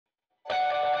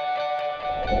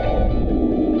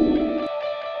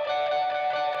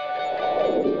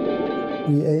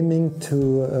We're aiming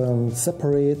to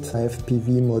separate 5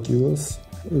 PV modules,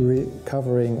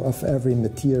 recovering of every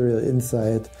material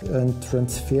inside, and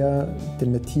transfer the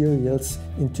materials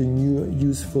into new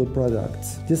useful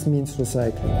products. This means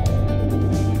recycling.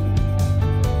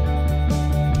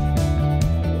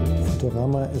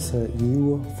 PHOTORAMA is a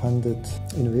EU-funded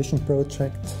innovation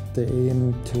project. They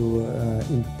aim to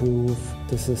improve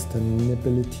the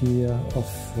sustainability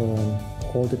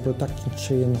of all the production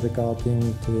chain regarding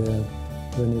the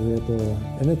renewable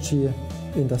energy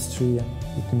industry.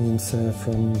 It means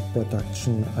from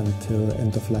production until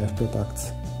end-of-life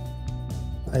products.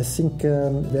 I think a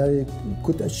very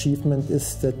good achievement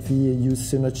is that we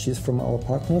use synergies from our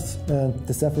partners, and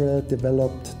the several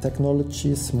developed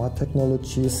technologies, smart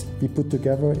technologies, we put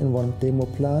together in one demo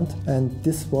plant, and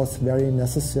this was very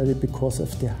necessary because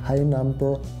of the high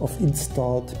number of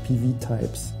installed PV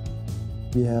types.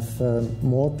 We have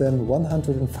more than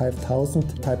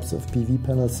 105,000 types of PV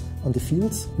panels on the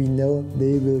fields. We know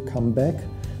they will come back,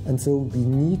 and so we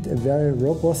need a very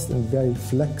robust and very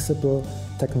flexible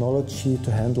technology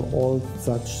to handle all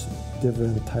such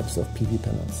different types of PV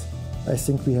panels. I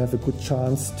think we have a good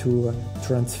chance to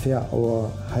transfer our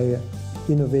high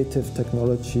innovative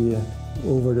technology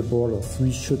over the borders.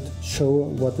 We should show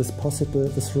what is possible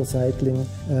with recycling,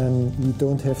 and we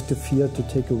don't have to fear to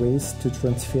take a waste to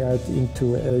transfer it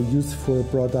into a useful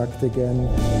product again.